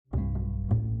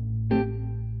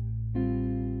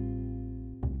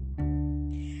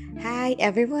Hi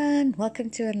everyone, welcome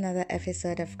to another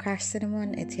episode of Crash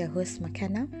Cinnamon. It's your host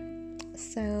McKenna.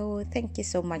 So thank you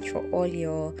so much for all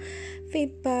your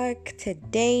feedback.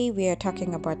 Today we are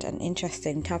talking about an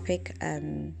interesting topic.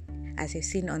 As you've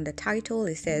seen on the title,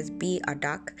 it says be a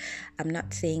duck. I'm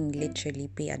not saying literally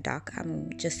be a duck.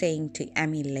 I'm just saying to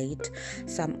emulate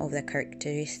some of the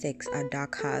characteristics a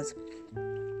duck has.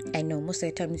 I know most of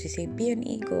the times you say be an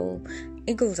eagle.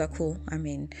 Eagles are cool.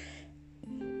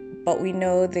 But we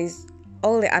know there's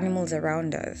all the animals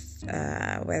around us,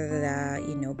 whether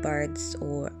they're, birds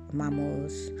or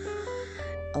mammals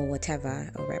or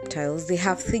whatever, or reptiles, they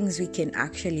have things we can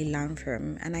actually learn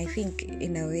from. And I think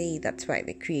in a way that's why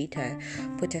the Creator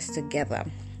put us together.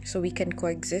 So we can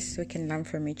coexist, we can learn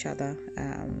from each other,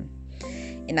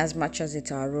 in as much as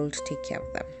it's our role to take care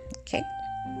of them. Okay?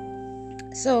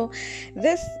 So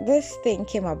this thing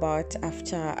came about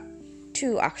after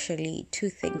two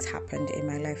things happened in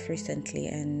my life recently,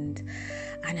 and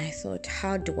I thought,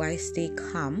 how do I stay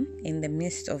calm in the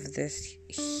midst of this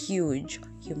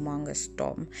humongous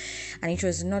storm? And it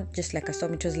was not just like a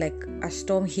storm, it was like a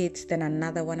storm hits, then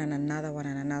another one and another one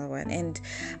and another one, and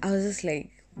I was just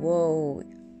like, whoa,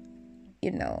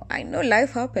 I know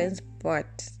life happens,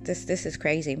 but this is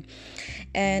crazy.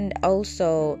 And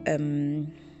also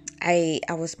I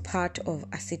was part of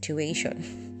a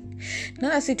situation.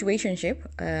 Not a situationship,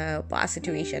 but a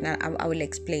situation. I will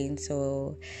explain.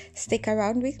 So stick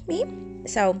around with me.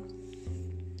 So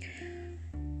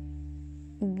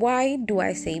why do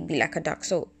I say be like a duck?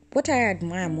 So what I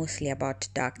admire mostly about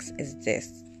ducks is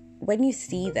this. When you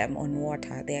see them on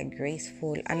water, they are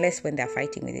graceful, unless when they're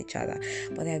fighting with each other.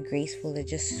 But they're graceful, they're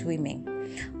just swimming.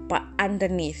 But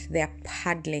underneath, they're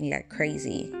paddling like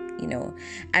crazy,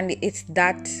 and it's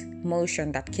that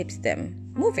motion that keeps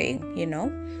them moving,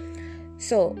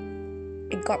 So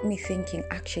it got me thinking,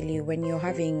 actually, when you're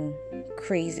having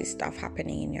crazy stuff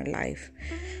happening in your life,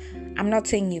 I'm not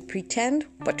saying you pretend,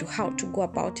 but how to go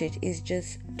about it is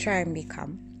just try and be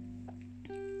calm.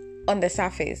 On the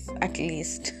surface, at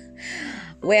least,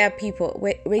 where it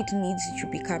needs you to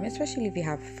be calm, especially if you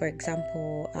have, for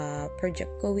example, a project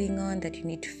going on that you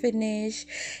need to finish,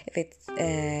 if it's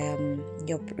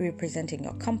you're representing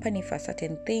your company for a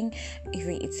certain thing, if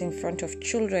it's in front of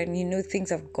children,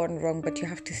 things have gone wrong, but you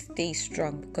have to stay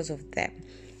strong because of them.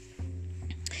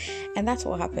 And that's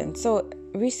what happened. So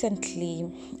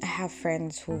recently I have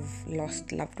friends who've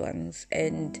lost loved ones,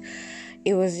 and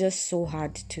it was just so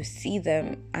hard to see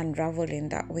them unravel in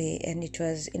that way. And it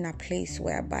was in a place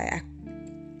whereby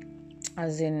I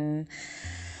was in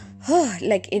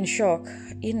shock.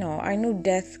 I know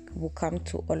death will come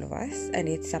to all of us, and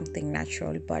it's something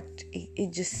natural, but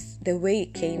it just, the way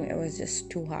it came, it was just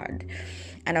too hard.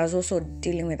 And I was also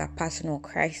dealing with a personal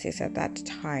crisis at that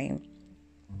time.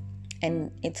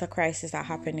 And it's a crisis that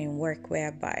happened in work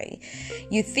whereby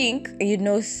you think you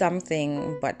know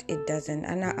something, but it doesn't.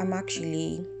 And I'm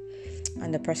actually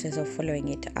in the process of following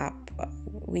it up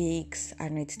weeks,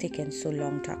 and it's taken so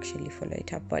long to actually follow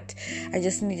it up. But I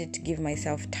just needed to give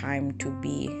myself time to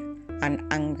be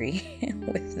unangry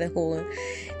with the whole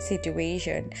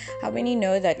situation. How many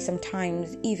know that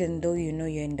sometimes, even though you're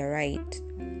in the right,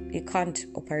 you can't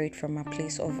operate from a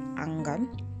place of anger?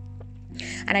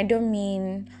 And I don't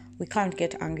mean we can't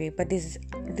get angry, but this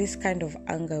kind of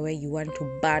anger where you want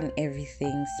to burn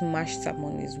everything, smash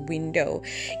someone's window,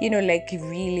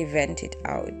 really vent it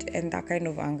out. And that kind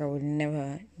of anger will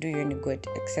never do you any good,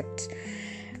 except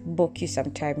book you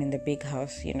some time in the big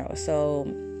house, So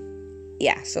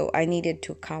I needed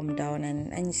to calm down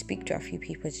and speak to a few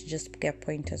people to just get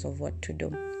pointers of what to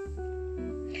do.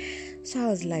 So I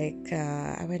was like,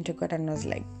 I went to God and I was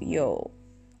like, yo,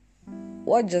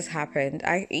 what just happened?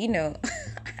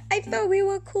 I thought we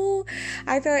were cool.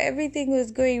 I thought everything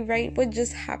was going right. What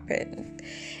just happened?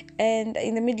 And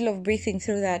in the middle of breathing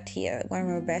through that, one of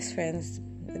my best friends,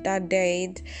 that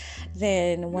died.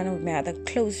 Then one of my other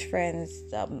close friends,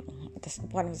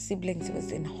 one of the siblings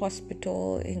was in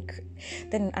hospital.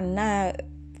 Then another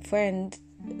friend,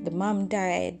 the mom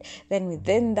died. Then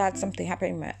within that, something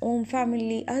happened in my own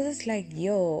family. I was just like,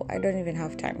 yo, I don't even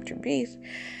have time to breathe.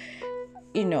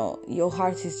 Your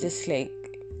heart is just like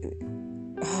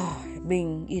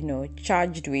being,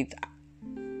 charged with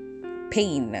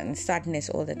pain and sadness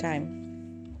all the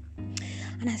time.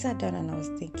 And I sat down and I was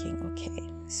thinking, okay,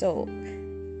 so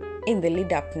in the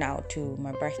lead up now to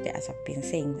my birthday, as I've been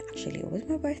saying, actually, it was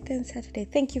my birthday on Saturday.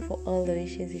 Thank you for all the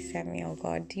wishes you sent me. Oh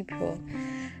God, beautiful.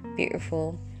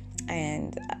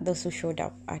 And those who showed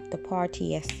up at the party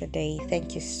yesterday,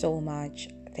 thank you so much.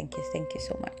 Thank you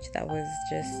so much. That was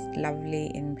just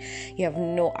lovely, and you have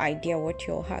no idea what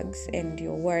your hugs and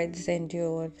your words and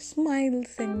your smiles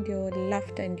and your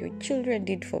laughter and your children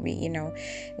did for me.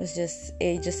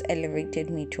 It just elevated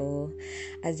me to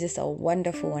as just a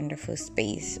wonderful, wonderful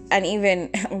space. And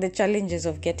even the challenges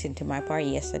of getting to my party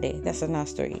yesterday, that's another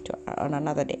story on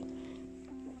another day.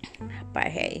 But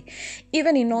hey,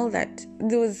 even in all that,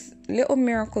 there was little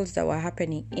miracles that were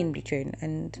happening in between.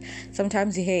 And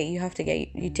sometimes you have to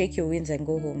you take your wins and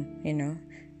go home,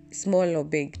 small or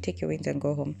big, take your wins and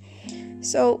go home.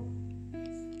 So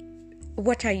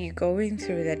what are you going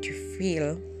through that you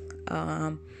feel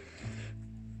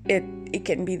it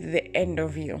can be the end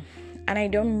of you? And I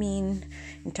don't mean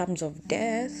in terms of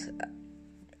death.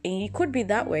 It could be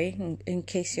that way in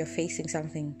case you're facing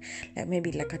something like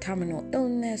maybe like a terminal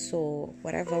illness or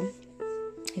whatever.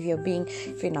 If you're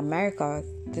in America,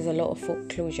 there's a lot of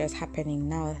foreclosures happening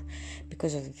now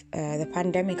because of the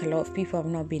pandemic. A lot of people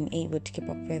have not been able to keep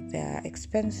up with their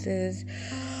expenses.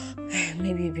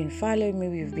 Maybe you've been fired,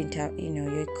 maybe you've been,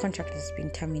 your contract has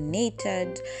been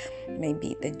terminated.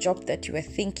 Maybe the job that you were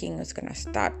thinking was going to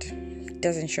start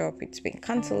doesn't show up, it's been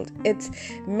cancelled. It's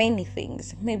many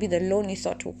things. Maybe the loan you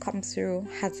thought will come through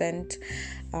hasn't.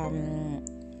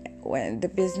 When the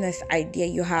business idea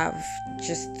you have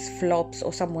just flops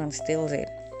or someone steals it.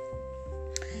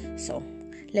 So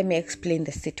let me explain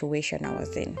the situation I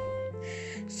was in.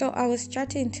 So I was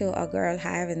chatting to a girl.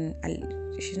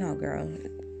 She's not a girl.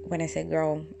 When I say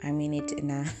girl, I mean it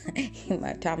in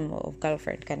a term of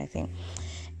girlfriend kind of thing.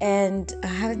 And I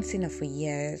haven't seen her for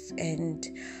years. And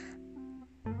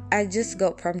I just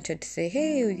got prompted to say,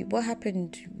 hey, what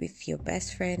happened with your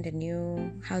best friend and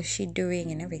you? How's she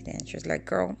doing and everything? And she was like,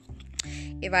 girl,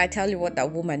 if I tell you what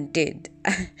that woman did.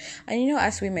 And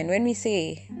as women, when we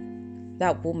say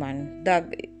that woman,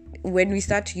 when we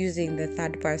start using the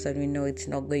third person, we know it's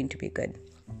not going to be good.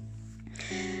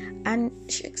 And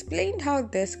she explained how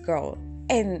this girl,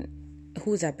 and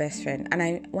who's her best friend,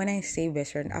 and when I say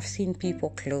best friend, I've seen people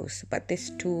close, but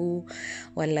these two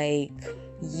were like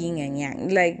yin and yang,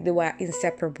 like they were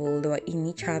inseparable. They were in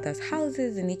each other's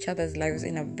houses, in each other's lives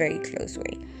in a very close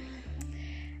way.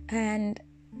 And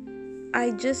I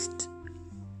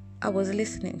was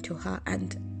listening to her,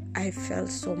 and I felt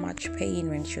so much pain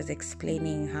when she was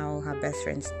explaining how her best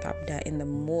friend stabbed her in the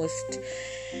most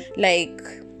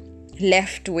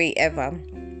left way ever.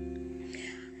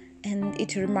 And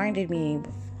it reminded me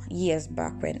years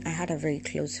back when I had a very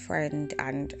close friend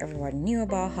and everyone knew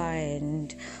about her,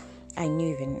 and I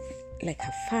knew even like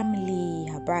her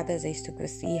family, her brothers. I used to go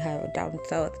see her down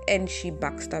south, and she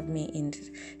backstabbed me in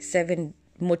 7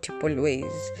 multiple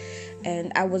ways,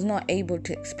 and I was not able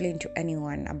to explain to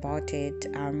anyone about it,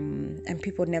 and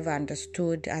people never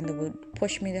understood, and they would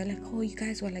push me. They're like, oh, you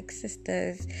guys were like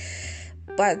sisters,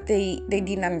 but they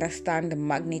didn't understand the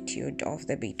magnitude of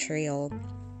the betrayal.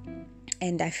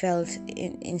 And I felt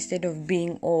instead of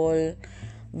being all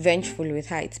vengeful with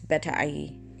her, it's better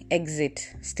I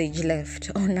exit stage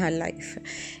left on her life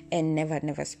and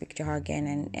never speak to her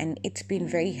again. And it's been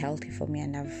very healthy for me,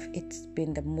 and it's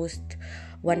been the most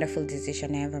wonderful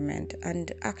decision I ever made.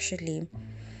 And actually,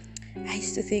 I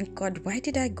used to think, God, why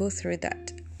did I go through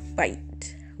that? But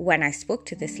when I spoke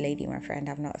to this lady, my friend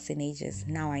I've not seen ages,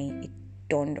 now it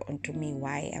dawned onto me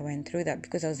why I went through that,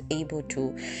 because I was able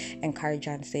to encourage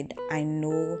her and said, I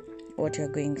know what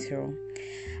you're going through,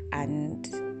 and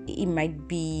it might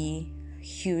be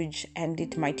huge and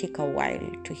it might take a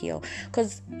while to heal.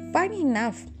 Because funny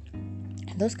enough,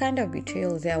 those kind of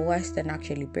betrayals, they are worse than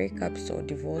actually breakups or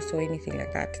divorce or anything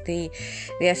like that. They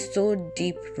are so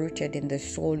deep rooted in the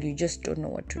soul, you just don't know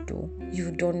what to do.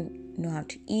 You don't know how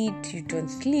to eat, you don't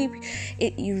sleep.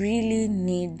 You really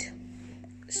need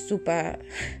super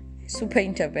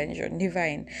intervention,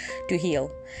 divine, to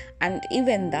heal. And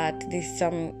even that, there's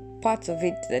some parts of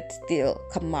it that still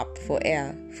come up for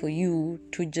air for you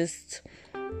to just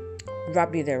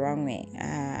rub you the wrong way,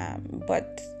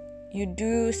 but you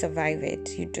do survive it.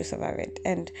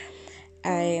 And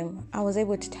I was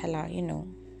able to tell her,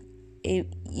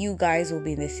 you guys will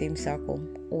be in the same circle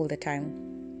all the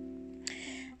time.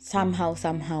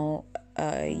 Somehow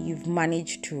you've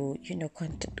managed to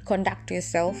conduct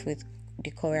yourself with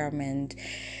decorum, and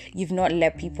you've not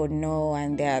let people know,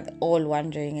 and they're all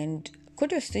wondering. And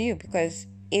kudos to you, because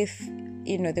if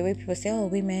the way people say, oh,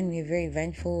 women, we're very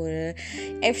vengeful,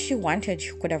 if she wanted,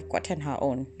 she could have gotten her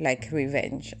own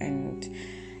revenge,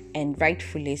 and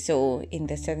rightfully so, in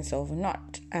the sense of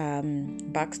not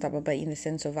backstabber, but in the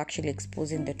sense of actually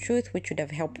exposing the truth, which would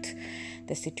have helped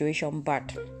the situation.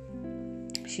 But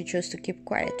she chose to keep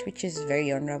quiet, which is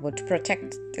very honorable, to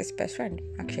protect this best friend.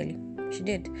 Actually, she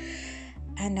did.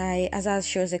 And as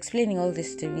she was explaining all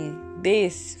this to me,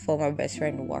 this former best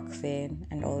friend walks in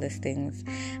and all these things,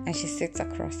 and she sits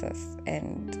across us,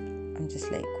 and I'm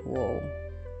just like, whoa,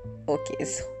 okay,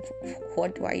 so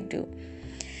what do I do?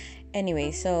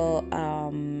 Anyway, so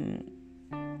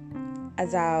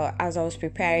as I was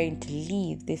preparing to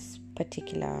leave this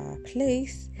particular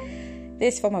place,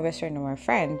 this former best friend of my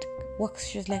friend walks.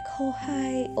 She was like, oh,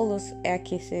 hi, all those air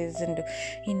kisses, and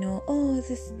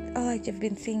I've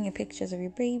been seeing your pictures of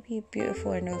your baby,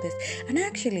 beautiful, and all this. And I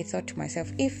actually thought to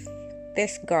myself, if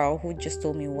this girl who just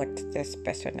told me what this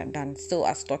best friend had done still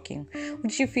us talking,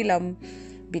 would she feel I'm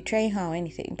betraying her or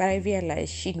anything? But I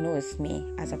realized she knows me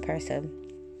as a person,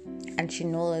 and she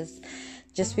knows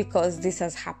just because this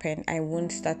has happened, I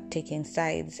won't start taking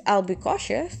sides. I'll be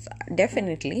cautious,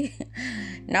 definitely,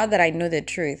 now that I know the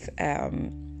truth.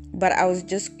 But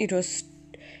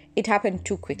it happened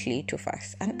too quickly, too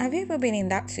fast. And have you ever been in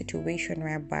that situation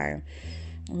whereby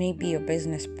maybe your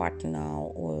business partner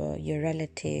or your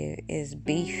relative is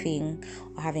beefing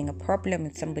or having a problem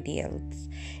with somebody else,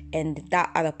 and that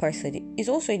other person is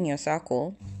also in your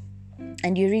circle,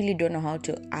 and you really don't know how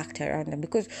to act around them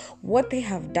because what they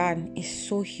have done is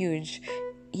so huge?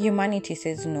 Humanity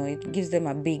says no, it gives them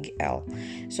a big L.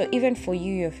 So even for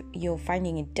you, you're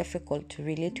finding it difficult to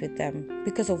relate with them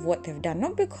because of what they've done,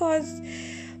 not because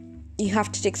you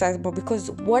have to take sides, but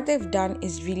because what they've done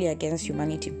is really against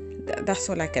humanity. That's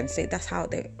all I can say. That's how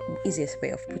the easiest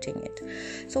way of putting it.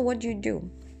 So what do you do?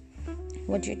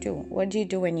 What do you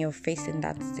do when you're facing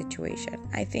that situation?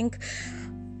 I think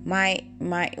my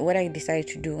what I decided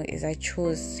to do is I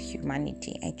chose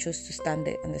humanity. I chose to stand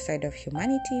on the side of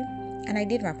humanity, and I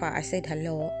did my part. I said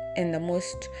hello in the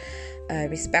most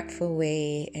respectful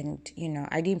way, and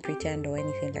I didn't pretend or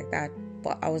anything like that,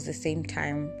 but I was at the same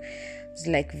time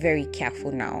like very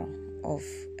careful now of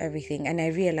everything. And I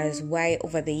realized why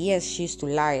over the years she used to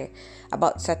lie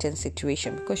about certain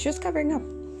situation, because she was covering up.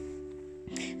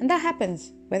 And that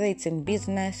happens, whether it's in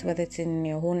business, whether it's in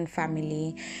your own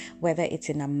family, whether it's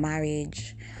in a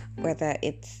marriage, whether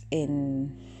it's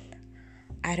in,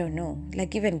 I don't know,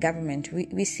 like even government.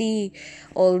 We see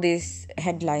all these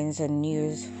headlines and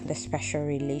news, the special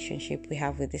relationship we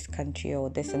have with this country or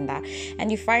this and that.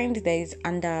 And you find there's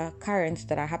undercurrents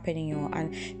that are happening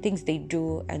and things they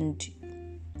do, and,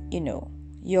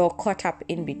 you're caught up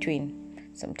in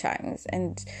between sometimes.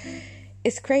 And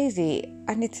it's crazy,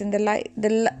 and it's in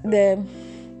the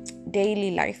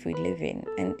daily life we live in,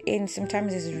 and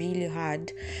sometimes it's really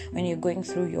hard when you're going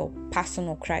through your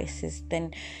personal crisis,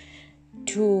 then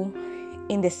to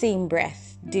in the same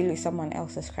breath deal with someone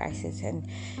else's crisis, and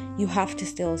you have to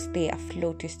still stay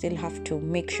afloat. You still have to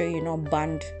make sure you're not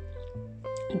burned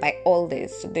by all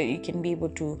this, so that you can be able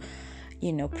to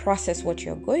process what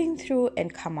you're going through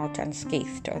and come out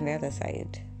unscathed on the other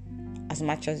side as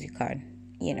much as you can.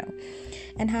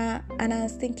 And I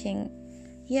was thinking,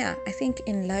 I think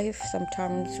in life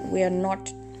sometimes we are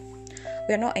not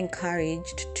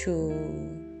encouraged to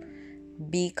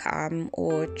be calm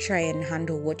or try and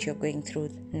handle what you're going through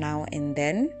now and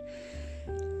then.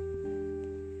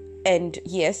 And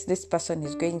yes, this person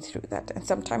is going through that, and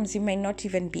sometimes you may not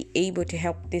even be able to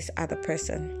help this other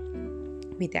person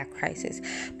with their crisis,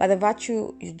 but the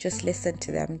virtue you just listen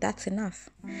to them, that's enough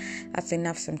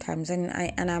sometimes. And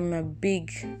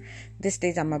these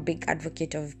days I'm a big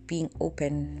advocate of being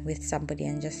open with somebody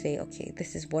and just say, okay,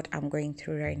 this is what I'm going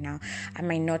through right now. I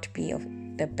might not be of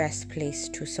the best place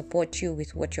to support you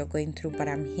with what you're going through, but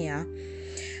I'm here,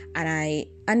 and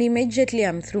immediately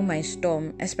I'm through my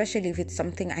storm, especially if it's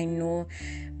something I know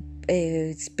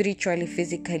spiritually,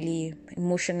 physically,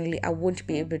 emotionally, I won't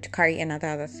be able to carry another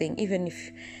other thing, even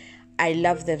if I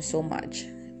love them so much.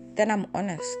 Then I'm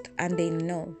honest, and they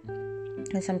know.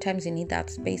 And sometimes you need that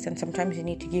space, and sometimes you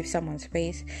need to give someone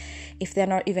space if they're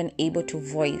not even able to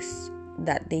voice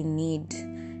that they need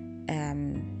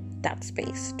that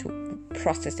space to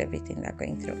process everything they're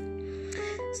going through.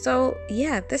 So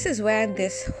this is where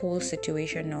this whole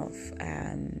situation of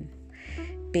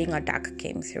being a duck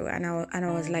came through, and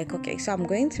I was like, okay, so I'm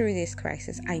going through this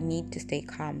crisis. I need to stay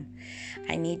calm.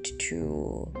 I need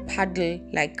to paddle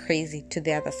like crazy to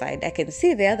the other side. I can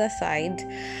see the other side.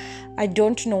 I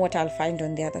don't know what I'll find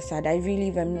on the other side. I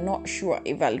really am not sure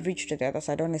if I'll reach to the other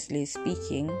side, honestly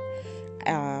speaking.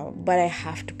 But I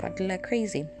have to paddle like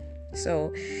crazy.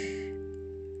 So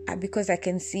because I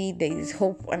can see there is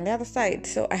hope on the other side,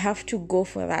 so I have to go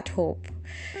for that hope.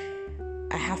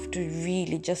 I have to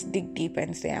really just dig deep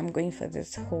and say, I'm going for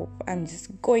this hope. I'm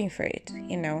just going for it,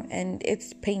 and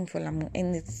it's painful.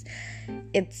 And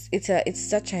it's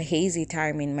such a hazy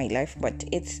time in my life, but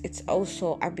it's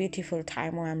also a beautiful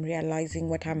time where I'm realizing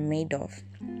what I'm made of.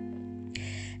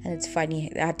 And it's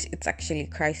funny that it's actually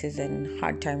crisis and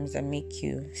hard times that make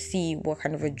you see what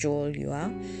kind of a jewel you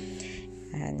are.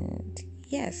 And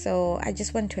yeah, so I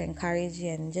just want to encourage you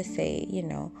and just say,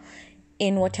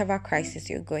 in whatever crisis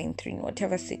you're going through, in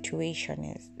whatever situation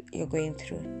is you're going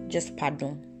through, just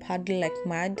paddle like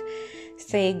mad.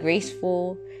 Stay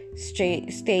graceful, stay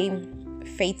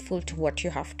faithful to what you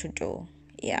have to do.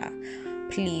 Yeah,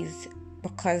 please,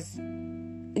 because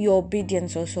your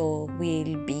obedience also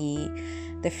will be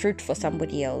the fruit for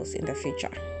somebody else in the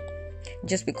future.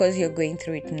 Just because you're going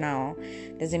through it now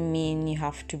doesn't mean you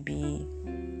have to be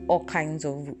all kinds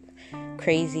of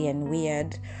crazy and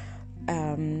weird.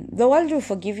 The world will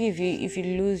forgive you if you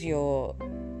lose your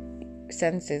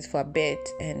senses for a bit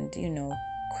and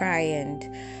cry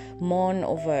and mourn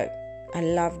over a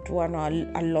loved one or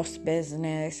a lost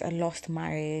business, a lost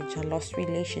marriage, a lost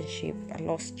relationship, a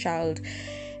lost child.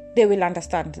 They will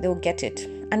understand, they'll get it.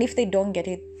 And if they don't get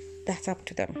it, that's up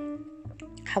to them.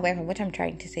 However, what I'm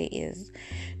trying to say is,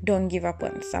 don't give up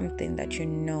on something that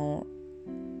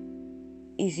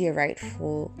is your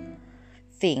rightful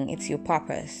thing. It's your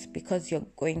purpose. Because you're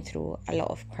going through a lot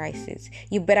of crisis,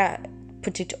 you better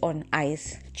put it on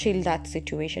ice, chill that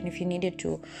situation. If you needed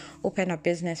to open a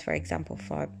business, for example,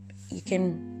 you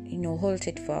can hold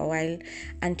it for a while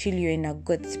until you're in a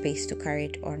good space to carry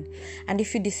it on. And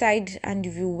if you decide and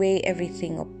if you weigh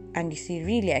everything up and you see,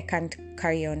 really, I can't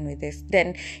carry on with this,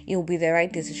 then it'll be the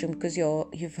right decision because you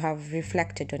have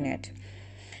reflected on it.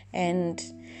 And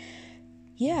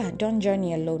yeah, don't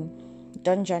journey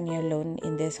alone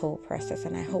in this whole process.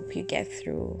 And I hope you get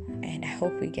through, and I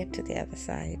hope we get to the other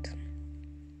side.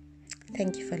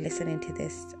 Thank you for listening to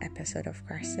this episode of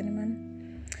Crash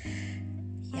Cinnamon.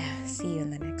 Yeah, see you in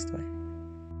the next one.